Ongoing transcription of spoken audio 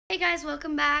Hey guys,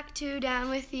 welcome back to Down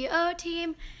with the O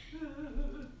team.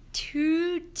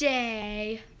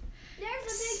 Today, there's a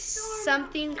big storm.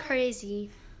 Something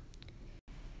crazy.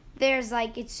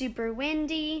 It's super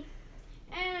windy.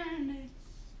 And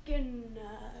it's gonna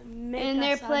make And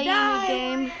they're us playing die. a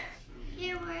game.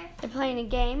 Here They're playing a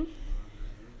game.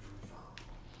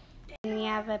 And we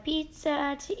have a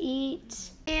pizza to eat.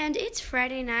 And it's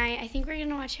Friday night. I think we're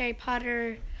gonna watch Harry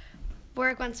Potter.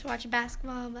 Work wants to watch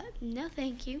basketball, but no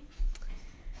thank you.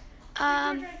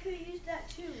 I could use that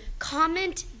too.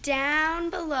 Comment down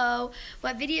below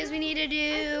what videos we need to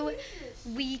do.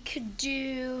 We could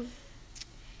do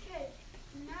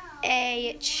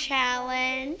a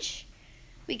challenge.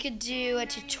 We could do a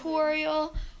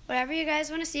tutorial. Whatever you guys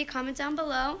want to see, comment down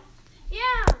below.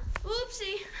 Yeah.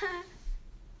 Oopsie.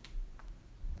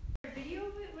 Video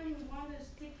of it when one of those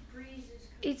thick breezes.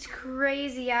 It's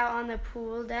crazy out on the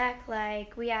pool deck.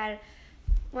 Like, we had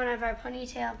one of our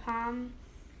ponytail palm,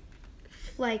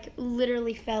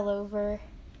 literally fell over.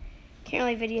 Can't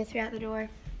really video through out the door.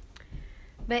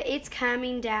 But it's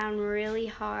coming down really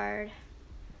hard.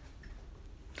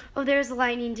 Oh, there's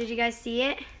lightning. Did you guys see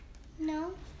it?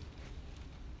 No.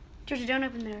 Georgia, don't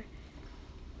open the door.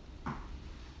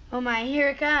 Oh my, here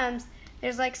it comes.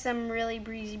 There's like some really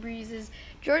breezy breezes.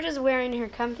 Georgia's wearing her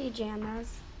comfy jammas.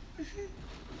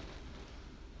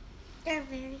 They're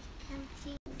very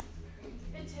comfy.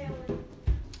 It's hailing.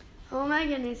 Oh my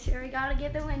goodness, here we gotta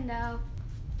get the window.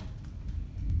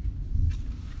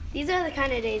 These are the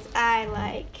kind of days I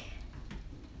like.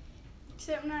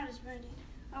 Except not as many.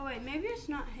 Oh wait, maybe it's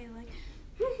not hailing.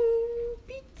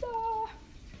 Pizza!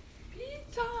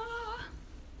 Pizza!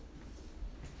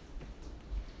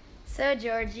 So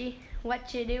Georgie,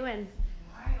 what you doing?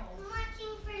 I'm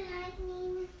watching for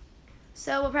lightning.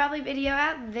 So we'll probably video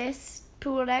out this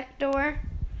pool deck door,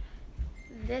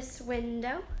 this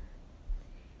window,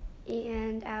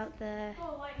 and out the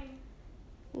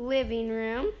living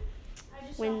room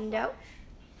window.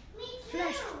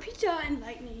 Flash pizza and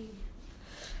lightning.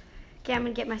 Okay, I'm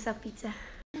gonna get myself pizza.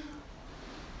 A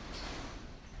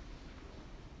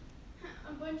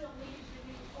bunch of leaves are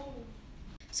getting old.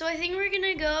 So I think we're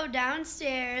gonna go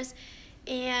downstairs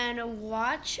and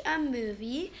watch a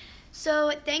movie.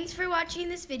 So thanks for watching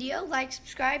this video. Like,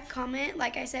 subscribe, comment,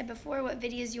 like I said before, what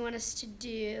videos you want us to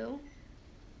do.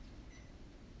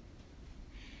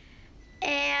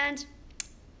 And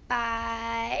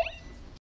bye.